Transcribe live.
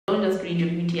read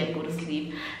your UT and go to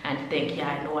sleep and think, yeah,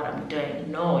 I know what I'm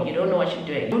doing. No, you don't know what you're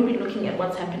doing. Don't be looking at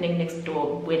what's happening next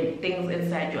door when things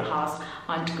inside your house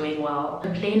aren't going well.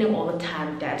 Complaining all the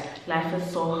time that life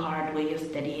is so hard where you're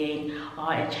studying,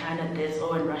 or in China this,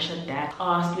 or in Russia that,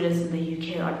 or students in the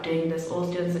UK are doing this, or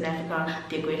students in Africa,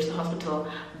 they're going to the hospital.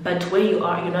 But where you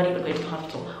are, you're not even going to the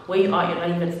hospital. Where you are, you're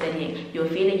not even studying. You're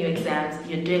failing your exams.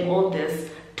 You're doing all this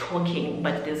talking,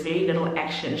 but there's very little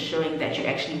action showing that you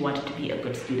actually wanted to be a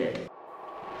good student.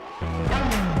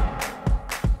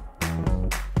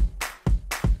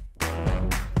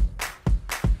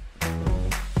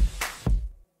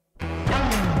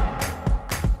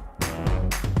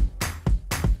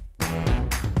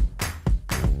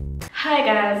 Hi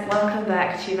guys, welcome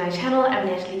back to my channel. I'm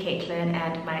Natalie Caitlin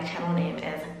and my channel name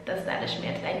is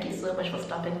TheStylishMed. Thank you so much for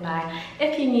stopping by.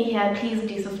 If you're new here, please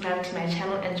do subscribe to my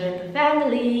channel and join the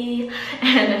family.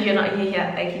 And if you're not new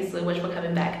here, thank you so much for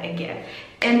coming back again.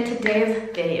 In today's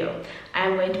video,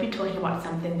 I'm going to be talking about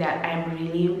something that I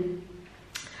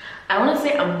want to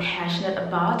say I'm passionate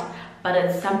about, but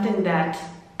it's something that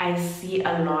I see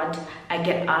a lot, I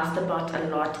get asked about a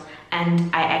lot,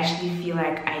 and I actually feel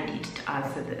like I need to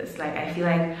answer this. Like, I feel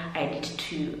like I need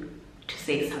to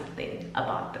say something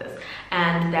about this,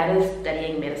 and that is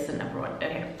studying medicine abroad.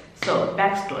 Okay, so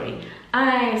backstory.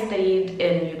 I studied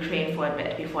in Ukraine for a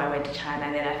bit before I went to China,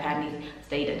 and then I finally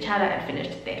studied in China and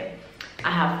finished there.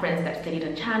 I have friends that studied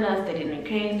in China, studied in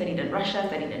Ukraine, studied in Russia,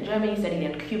 studied in Germany, studied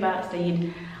in Cuba,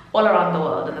 studied all around the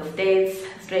world, in the States,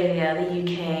 Australia, the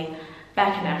UK,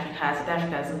 back in Africa, South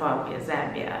Africa, Zimbabwe,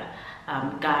 Zambia,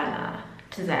 Ghana,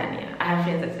 Tanzania. I have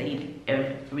friends that studied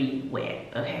everywhere,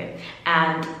 okay?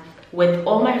 And with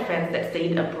all my friends that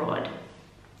studied abroad,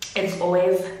 it's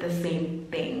always the same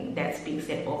thing that's being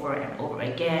said over and over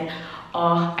again.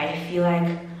 Or I feel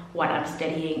like what I'm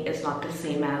studying is not the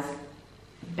same as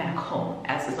back home,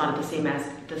 as it's not the same as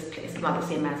this place, it's not the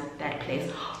same as that place.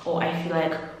 Or I feel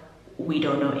like we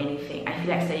don't know anything. I feel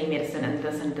like studying medicine in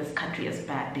this country is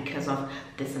bad because of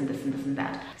this and this and this and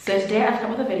that. So today I've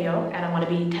come with a video and I want to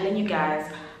be telling you guys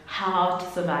how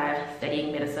to survive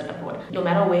studying medicine abroad. No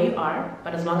matter where you are,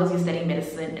 but as long as you're studying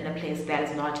medicine in a place that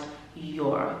is not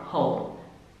your home.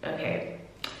 Okay,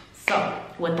 so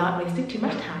without wasting too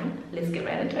much time, let's get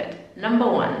right into it. Number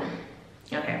one,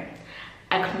 okay,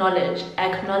 acknowledge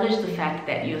the fact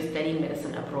that you're studying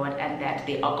medicine abroad and that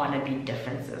there are gonna be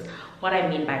differences. What I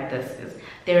mean by this is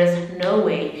there is no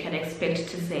way you can expect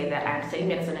to say that I'm studying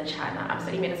medicine in China, I'm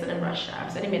studying medicine in Russia, I'm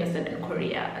studying medicine in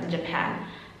Korea and Japan,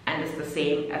 and it's the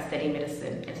same as studying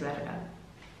medicine in South Africa.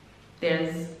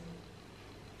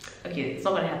 Okay, it's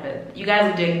not gonna happen. You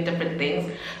guys are doing different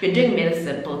things. You're doing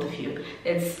medicine, both of you.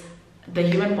 It's the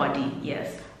human body,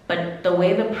 yes, but the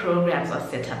way the programs are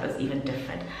set up is even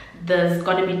different. There's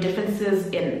got to be differences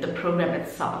in the program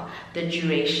itself, the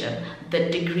duration, the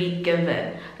degree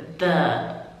given,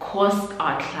 the course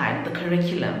outline, the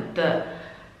curriculum, the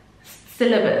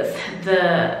syllabus,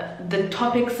 the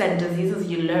topics and diseases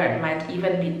you learn might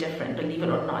even be different, believe it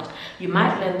or not. You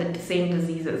might learn the same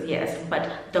diseases, yes,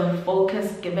 but the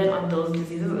focus given on those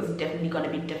diseases is definitely going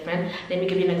to be different. Let me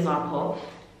give you an example.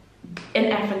 In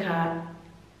Africa,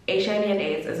 HIV and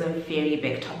AIDS is a very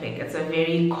big topic. It's a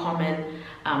very common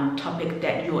topic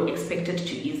that you're expected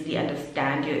to easily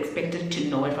understand. You're expected to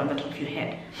know it from the top of your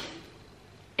head.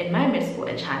 In my med school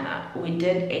in China, we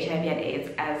did HIV and AIDS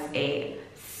as a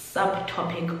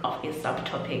subtopic of a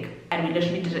subtopic, and we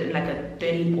literally did it in like a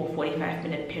 30 or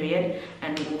 45-minute period,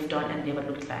 and we moved on and never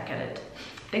looked back at it.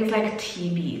 Things like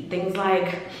TB, things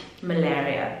like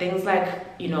malaria, things like,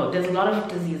 you know, there's a lot of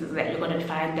diseases that you're going to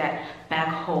find that back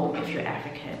home, if you're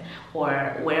African or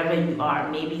wherever you are,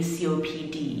 maybe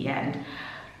COPD and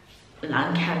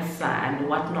lung cancer and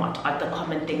whatnot are the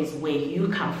common things where you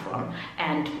come from,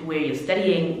 and where you're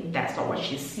studying, that's not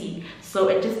what you see. So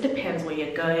it just depends where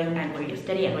you're going and where you're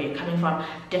studying and where you're coming from.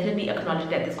 Definitely acknowledge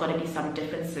that there's going to be some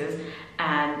differences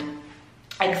and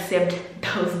accept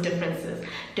those differences.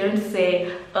 Don't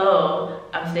say, oh,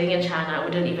 I'm studying in China,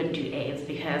 we don't even do AIDS,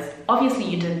 because obviously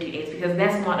you didn't do AIDS because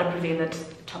that's not a prevalent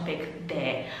topic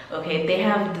there. Okay, they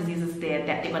have diseases there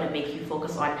that they're going to make you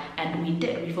focus on, and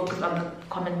we focused on the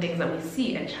common things that we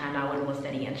see in China when we're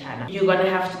studying in China. You're going to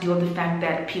have to deal with the fact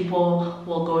that people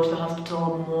will go to the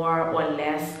hospital more or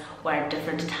less or at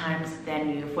different times than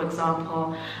you. For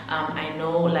example, I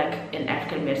know like in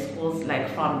African med schools,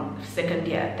 like from second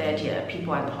year, third year,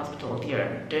 people are in the hospital,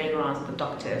 they're doing rounds with the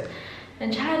doctors,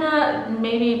 In China,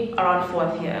 maybe around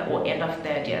 4th year or end of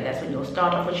 3rd year, that's when you'll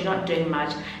start off, but you're not doing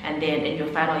much. And then in your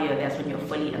final year, that's when you're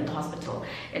fully in the hospital.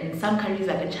 In some countries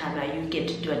like in China, you get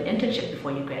to do an internship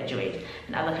before you graduate.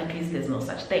 In other countries, there's no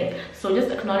such thing. So just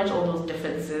acknowledge all those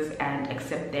differences and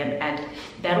accept them, and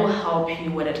that will help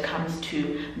you when it comes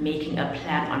to making a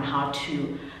plan on how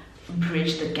to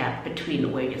bridge the gap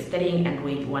between where you're studying and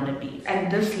where you want to be. And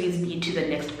this leads me to the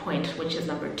next point, which is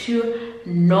number 2.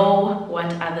 Know what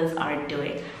others are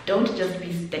doing. Don't just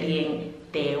be studying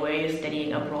there where you're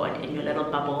studying abroad in your little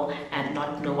bubble and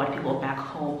not know what people back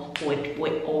home or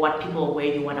what people where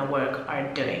you want to work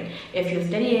are doing. If you're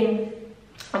studying,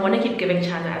 I want to keep giving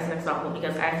China as an example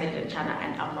because I studied in China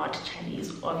and I'm not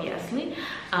Chinese, obviously.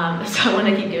 So I want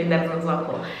to keep giving that as an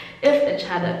example. If in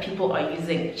China people are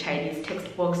using Chinese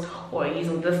textbooks or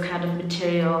using this kind of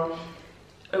material,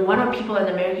 what are people in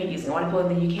America using, what are people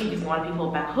in the UK using, what are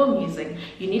people back home using,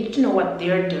 you need to know what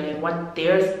they're doing, what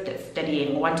they're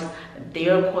studying, what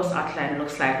their course outline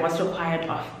looks like, what's required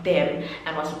of them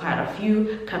and what's required of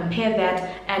you. Compare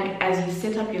that, and as you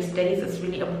set up your studies, it's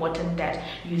really important that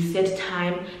you set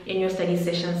time in your study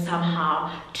session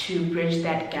somehow to bridge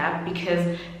that gap,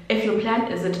 because if your plan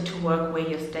isn't to work where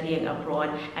you're studying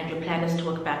abroad and your plan is to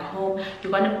work back home,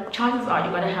 chances are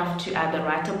you're gonna have to either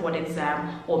write a board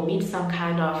exam or meet some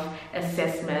kind of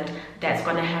assessment that's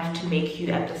gonna have to make you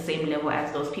at the same level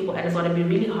as those people. And it's gonna be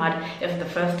really hard if the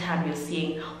first time you're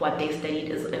seeing what they studied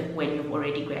is when you've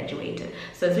already graduated.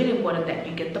 So it's really important that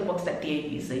you get the books that they're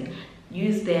using,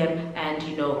 use them, and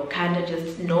kind of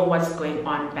just know what's going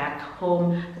on back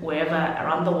home, wherever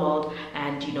around the world,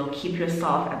 and keep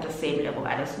yourself at the same level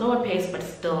at a slower pace, but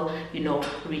still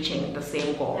reaching the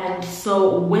same goal. And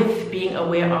so with being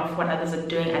aware of what others are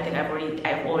doing, I think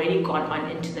I've already gone on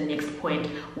into the next point,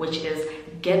 which is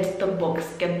get the books,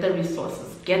 get the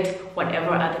resources, get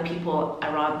whatever other people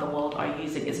around the world are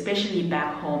using, especially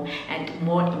back home, and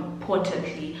more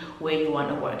importantly, where you want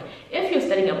to work. If you're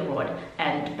studying abroad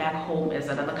and back home is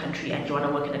another country and you want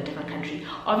to work in a different country,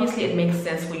 obviously it makes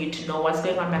sense for you to know what's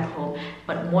going on back home,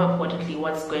 but more importantly,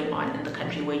 what's going on in the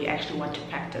country where you actually want to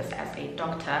practice as a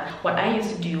doctor. What I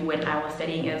used to do when I was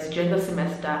studying is during the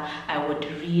semester, I would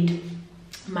read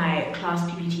my class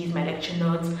PPTs, my lecture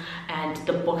notes, and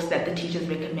the books that the teachers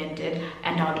recommended,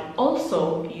 and I would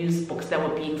also use books that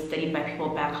were being studied by people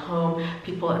back home,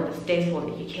 people in the States, people in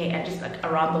the UK, and just like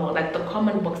around the world, like the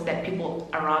common books that people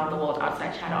around the world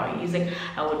outside China are using.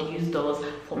 I would use those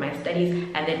for my studies,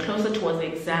 and then closer towards the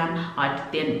exam, I'd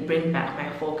then bring back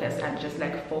my focus and just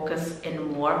like focus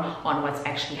in more on what's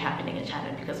actually happening in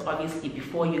China, because obviously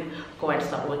before you go and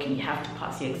start working, you have to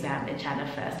pass your exam in China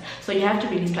first. So you have to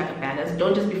really strike a balance.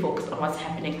 Don't just be focused on what's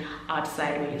happening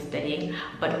outside where you're studying,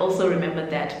 but also remember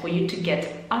that for you to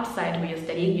get outside where you're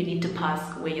studying, you need to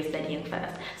pass where you're studying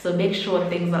first. So make sure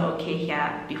things are okay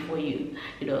here before you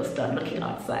start looking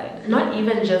outside. Not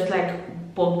even just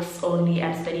like books only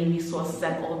and study resources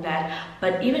and all that,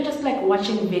 but even just like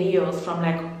watching videos from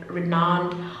like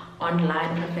renowned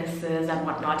online professors and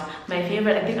whatnot. My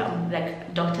favorite, I think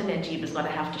like Dr. Najib is gonna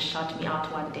have to shout me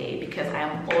out one day because I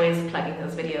am always plugging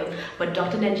his videos, but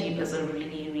Dr. Najib is a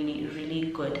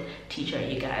really good teacher,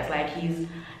 you guys. Like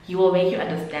he will make you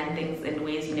understand things in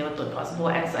ways you never thought possible.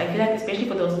 And so I feel like especially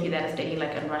for those of you that are studying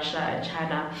like in Russia and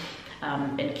China,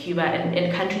 in Cuba, and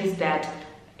in countries that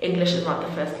English is not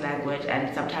the first language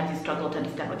and sometimes you struggle to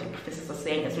understand what your professors are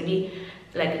saying, it's really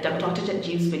like Dr.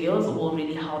 Najib's videos will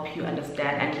really help you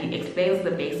understand, and he explains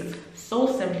the basics so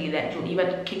simply that you'll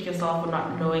even kick yourself for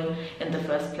not knowing in the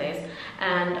first place.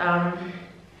 And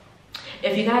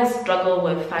if you guys struggle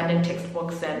with finding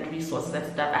textbooks and resources and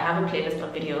stuff, I have a playlist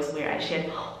of videos where I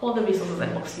shared all the resources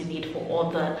and books you need for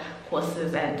all the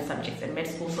courses and subjects in med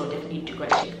school, so definitely need to go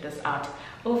and check this out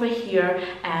over here,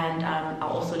 and I'll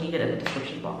also leave it in the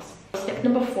description box. Step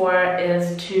number 4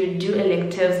 is to do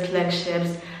electives,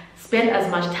 clerkships. Spend as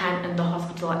much time in the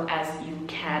hospital as you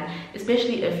can,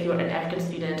 especially if you're an African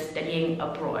student studying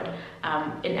abroad.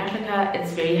 In Africa,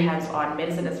 it's very hands-on.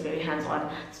 Medicine is very hands-on.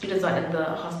 Students are in the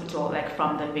hospital like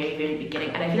from the very beginning,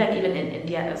 and I feel like even in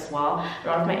India as well. A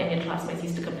lot of my Indian classmates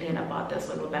used to complain about this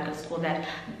when we were back in school, that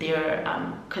their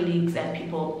colleagues and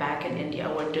people back in India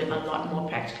were doing a lot more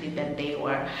practically than they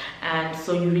were. And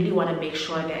so you really want to make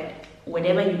sure that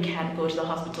whenever you can go to the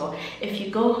hospital, if you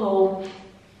go home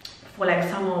for like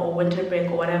summer or winter break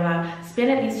or whatever,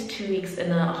 spend at least 2 weeks in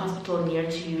a hospital near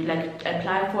to you. Like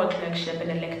apply for a clerkship, an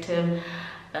elective,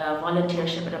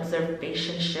 volunteership, an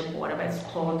observationship, or whatever it's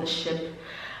called, the ship.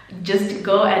 just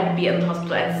go and be in the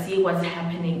hospital and see what's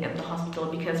happening in the hospital,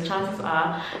 because chances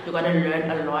are you're going to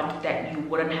learn a lot that you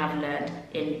wouldn't have learned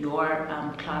in your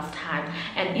class time.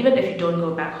 And even if you don't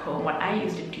go back home, what I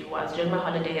used to do was during my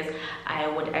holidays, I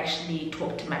would actually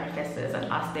talk to my professors and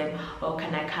ask them, oh,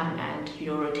 can I come and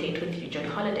rotate with you during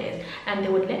holidays? And they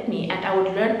would let me, and I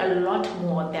would learn a lot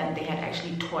more than they had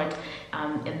actually taught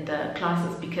in the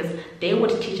classes, because they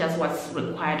would teach us what's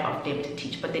required of them to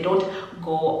teach, but they don't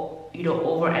go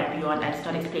over and beyond and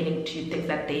start explaining to you things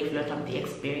that they've learned from the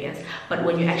experience. But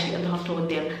when you're actually in the hospital with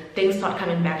them, things start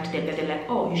coming back to them that they're like,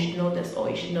 oh, you should know this, or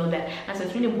you should know that. And so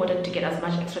it's really important to get as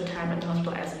much extra time in the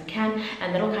hospital as you can,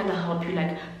 and that'll kind of help you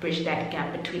like bridge that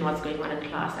gap between what's going on in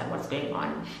class and what's going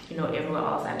on everywhere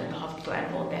else and in the hospital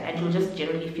and all that. And you'll just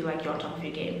generally feel like you're on top of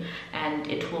your game, and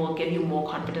it will give you more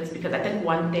confidence, because I think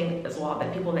one thing as well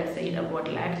that people that studied abroad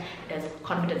lacked is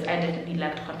confidence. I definitely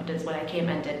lacked confidence when I came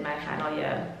and did my final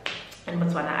year in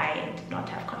Botswana. I did not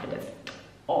have confidence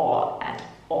at all.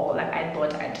 Like, I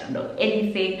thought I didn't know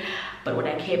anything, but when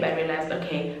I came, I realized,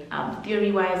 okay,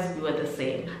 theory-wise, we were the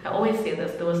same. I always say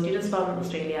this: there were students from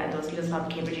Australia and there were students from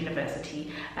Cambridge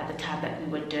University at the time that we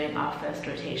were doing our first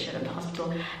rotation in the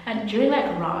hospital, and during like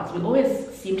rounds, we always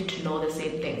seemed to know the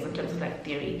same things in terms of like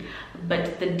theory,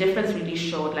 but the difference really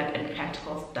showed like in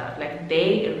practical stuff. Like,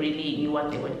 they really knew what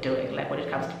they were doing, like when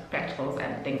it comes to practicals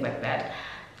and things like that.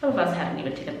 Some of us hadn't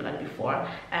even taken blood before,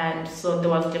 and so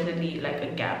there was definitely like a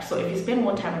gap. So if you spend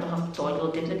more time in the hospital,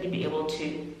 you'll definitely be able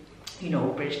to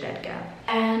bridge that gap.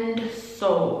 And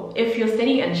so if you're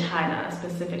studying in China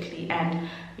specifically, and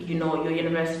your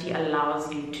university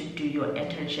allows you to do your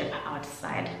internship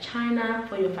outside China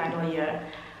for your final year,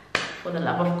 for the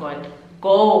love of God,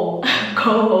 go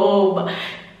home.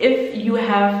 If you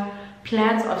have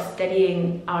plans of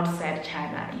studying outside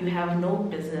China, you have no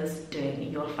business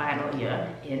doing your final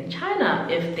year in China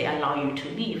if they allow you to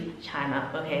leave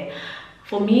China. Okay,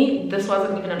 for me, this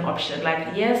wasn't even an option.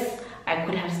 Like, yes, I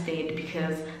could have stayed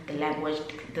because the language,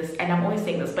 and I'm always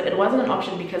saying this, but it wasn't an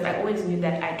option because I always knew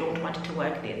that I don't want to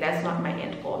work there. That's not my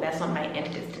end goal. That's not my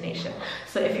end destination.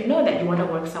 So if you know that you want to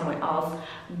work somewhere else,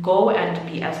 go and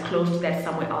be as close to that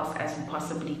somewhere else as you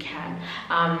possibly can.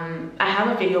 I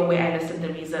have a video where I listed the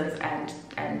reasons and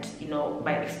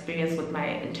my experience with my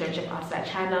internship outside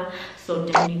China, so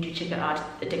definitely do check it out.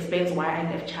 It explains why I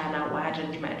left China, why I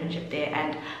didn't do my internship there,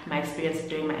 and my experience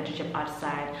doing my internship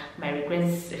outside, my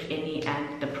regrets, if any,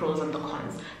 and the pros and the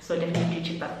cons. So definitely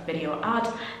do check that video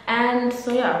out. And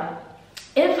so yeah,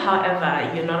 if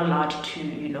however you're not allowed to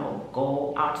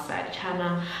go outside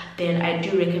China, then I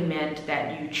do recommend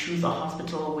that you choose a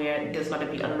hospital where there's going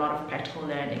to be a lot of practical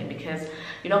learning, because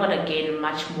you're not going to gain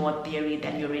much more theory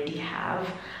than you already have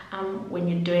when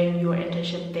you're doing your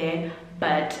internship there,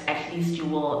 but at least you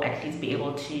will be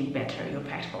able to better your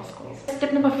practical skills.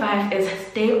 Step number 5 is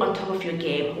stay on top of your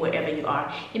game wherever you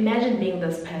are. Imagine being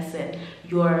this person.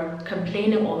 You're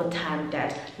complaining all the time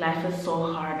that life is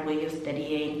so hard where you're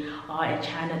studying, or in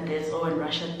China this, or in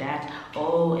Russia that,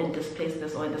 or in this place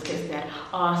this, or in this place that,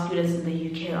 or students in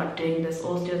the UK are doing this,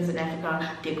 or students in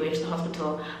Africa, they're going to the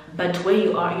hospital. But where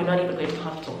you are, you're not even going to the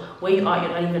hospital. Where you are,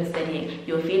 you're not even studying.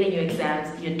 You're failing your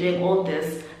exams. You're doing all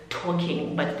this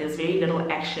talking, but there's very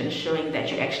little action showing that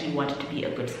you actually want to be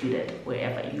a good student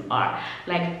wherever you are.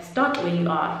 Like, start where you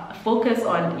are. Focus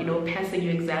on passing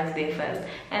your exams there first,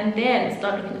 and then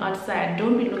start looking outside.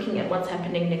 Don't be looking at what's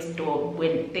happening next door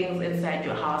when things inside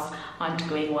your house aren't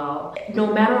going well.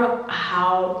 No matter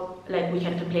how we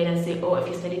can complain and say, oh, if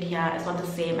you studied here, it's not the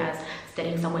same as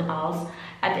studying somewhere else.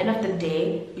 At the end of the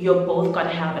day, you're both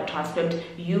gonna have a transcript.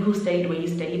 You who studied where you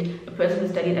studied, a person who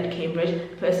studied at Cambridge,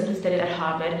 a person who studied at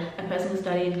Harvard, a person who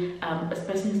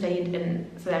studied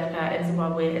in South Africa, in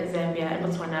Zimbabwe, in Zambia, in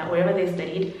Botswana, wherever they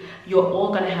studied, you're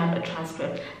all gonna have a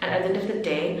transcript. And at the end of the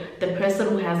day, the person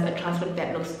who has a transcript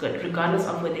that looks good, regardless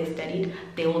of where they studied,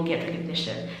 they will get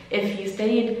recognition. If you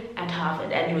studied at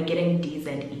Harvard and you were getting D's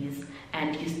and E's,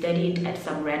 and you studied at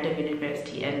some random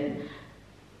university in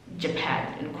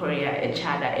Japan, in Korea, in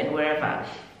China, in wherever,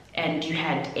 and you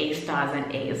had A stars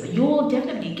and A's, you will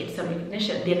definitely get some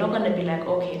recognition. They're not going to be like,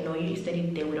 okay, no, you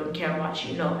studied there, we don't care about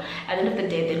you. No, at the end of the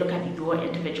day, they look at your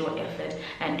individual effort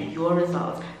and your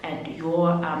results and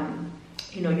your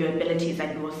your abilities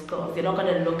and your skills. They're not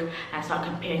going to look and start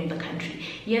comparing the country.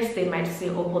 Yes, they might say,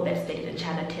 oh, people that studied in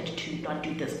China tend to not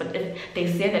do this, but if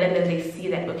they say that and then they see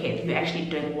that, okay, you're actually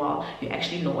doing well, you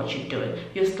actually know what you're doing,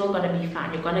 you're still going to be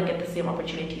fine. You're going to get the same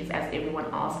opportunities as everyone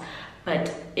else.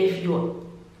 But if your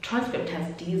transcript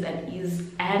has D's and E's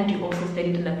and you also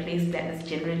studied in a place that is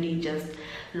generally just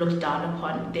looked down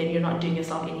upon, then you're not doing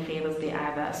yourself any favors there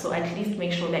either. So at least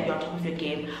make sure that you're on top of your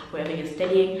game wherever you're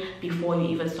studying before you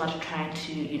even start trying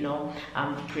to, you know,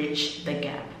 bridge the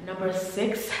gap. Number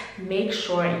 6, make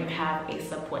sure you have a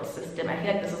support system. I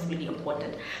feel like this is really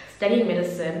important. Studying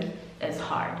medicine is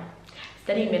hard.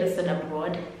 Studying medicine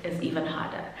abroad is even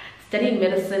harder. Studying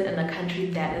medicine in a country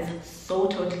that is so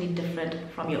totally different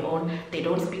from your own, they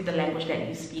don't speak the language that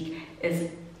you speak,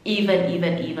 is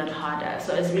even harder.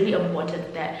 So it's really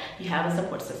important that you have a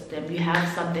support system, you have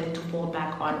something to fall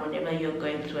back on whenever you're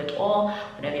going through it, or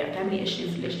whenever you have family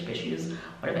issues, relationship issues,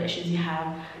 whatever issues you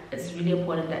have. It's really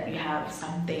important that you have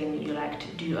something you like to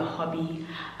do, a hobby,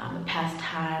 a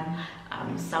pastime,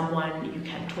 someone you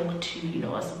can talk to, you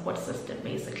know, a support system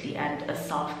basically, and a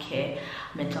self-care,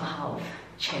 mental health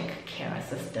check care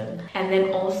system. And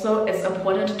then also it's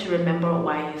important to remember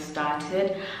why you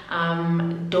started.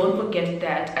 Don't forget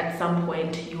that at some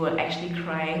point you were actually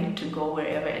crying to go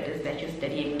wherever it is that you're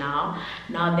studying now.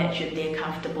 Now that you're there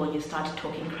comfortable, you start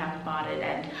talking crap about it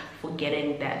and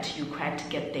forgetting that you cried to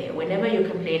get there. Whenever you're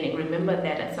complaining, remember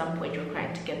that at some point you're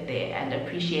crying to get there, and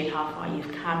appreciate how far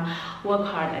you've come. Work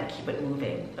hard and keep it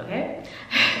moving, okay?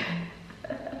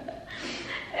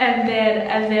 And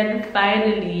then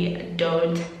finally,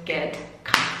 don't get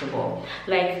comfortable.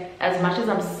 Like, as much as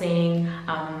I'm saying,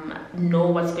 know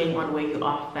what's going on where you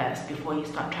are first before you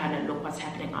start trying to look what's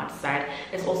happening outside,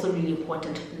 it's also really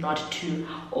important not to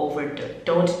overdo it.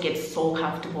 Don't get so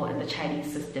comfortable in the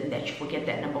Chinese system that you forget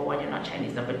that, number 1, you're not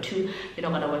Chinese, number 2, you're not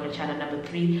going to work in China, number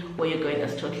 3, where you're going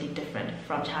is totally different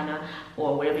from China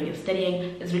or wherever you're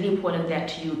studying. It's really important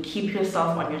that you keep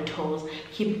yourself on your toes,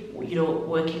 keep, you know,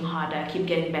 working harder, keep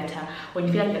getting better. When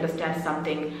you feel like you understand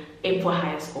something, aim for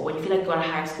higher score. When you feel like you got a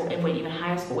higher score, aim for an even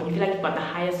higher score. When you feel like you got the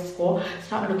highest score,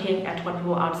 start looking at what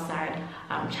people outside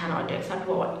China are doing. Start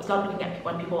looking at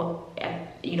what people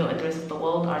in the rest of the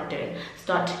world are doing.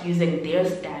 Start using their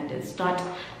standards. Start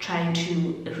trying to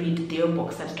read their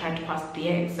books and trying to pass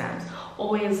their exams.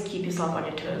 Always keep yourself on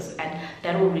your toes, and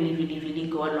that will really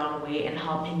go a long way in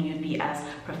helping you be as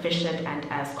proficient and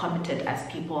as competent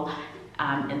as people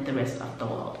in the rest of the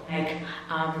world. Like,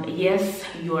 yes,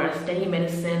 you're studying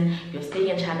medicine, you're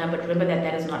studying in China, but remember that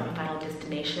that is not your final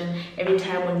destination. Every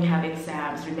time when you have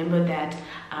exams, remember that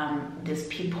there's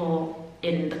people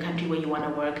in the country where you want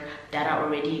to work that are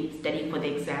already studying for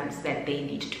the exams that they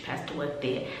need to pass to work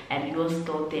there, and you're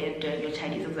still there doing your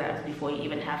Chinese exams before you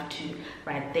even have to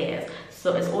write theirs.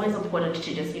 So it's always important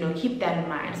to just, keep that in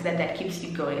mind, so that that keeps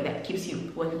you going, that keeps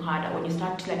you working harder. When you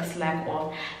start to like slack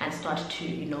off and start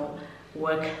to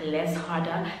work less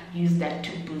harder, use that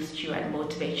to boost you and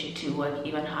motivate you to work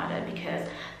even harder, because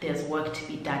there's work to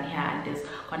be done here and there's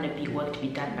gonna be work to be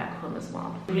done back home as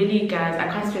well. Really guys, I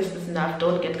can't stress this enough,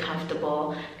 don't get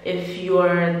comfortable. If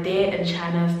you're there in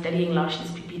China studying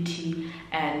Laoti's PPT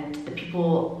and the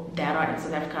people that are in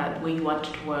South Africa where you want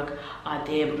to work are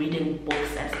there reading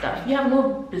books and stuff, you have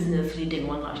no business reading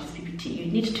one Laoti's PPT. You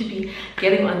need to be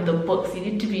getting on the books, you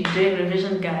need to be doing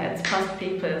revision guides, past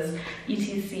papers,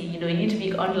 etc. You need to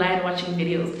be online watching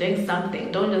videos, doing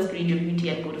something. Don't just read your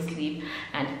PPT and go to sleep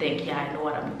and think, yeah, I know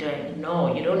what I'm doing.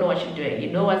 No, you don't know what you're doing. You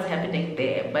know what's happening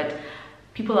there, but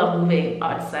people are moving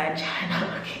outside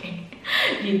China, okay?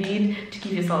 You need to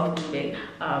keep yourself moving.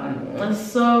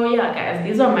 So yeah guys,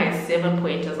 these are my 7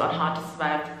 pointers on how to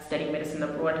survive studying medicine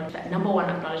abroad. Number 1,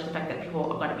 acknowledge the fact that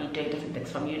people are going to be doing different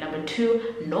things from you. Number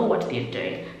 2, know what they're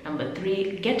doing. Number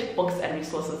 3, get books and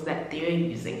resources that they're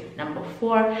using. Number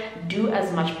 4, do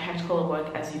as much practical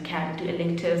work as you can. Do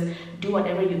electives, do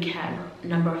whatever you can.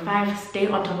 Number 5, stay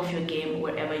on top of your game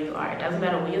wherever you are. It doesn't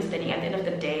matter where you're studying. At the end of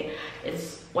the day,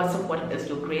 it's what's important is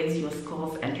your grades, your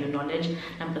skills, and your knowledge.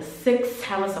 Number 6,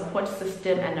 have a support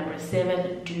system. And number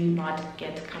 7, do not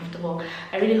get comfortable.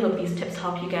 I really hope these tips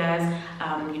help you guys,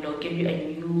 give you a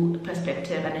new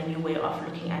perspective and a new way of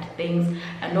looking at things.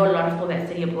 I know a lot of people that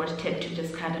study abroad tend to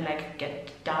just kind of like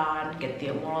get down, get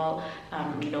their moral,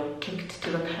 kicked to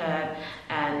the curb,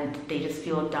 and they just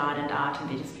feel down and out, and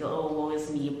they just feel, oh, woe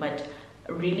is me. But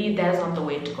really, that is not the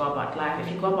way to go about life.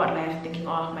 If you go about life thinking,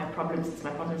 oh, my problems is my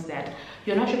problems, that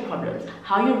you're not your problems.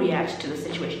 How you react to the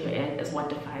situation you're in is what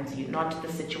defines you, not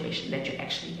the situation that you're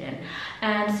actually in.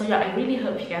 And so yeah, I really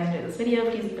hope you guys enjoyed this video.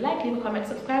 Please leave a like, leave a comment,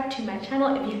 subscribe to my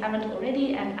channel if you haven't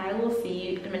already, and I will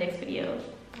see you in my next video.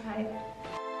 Bye.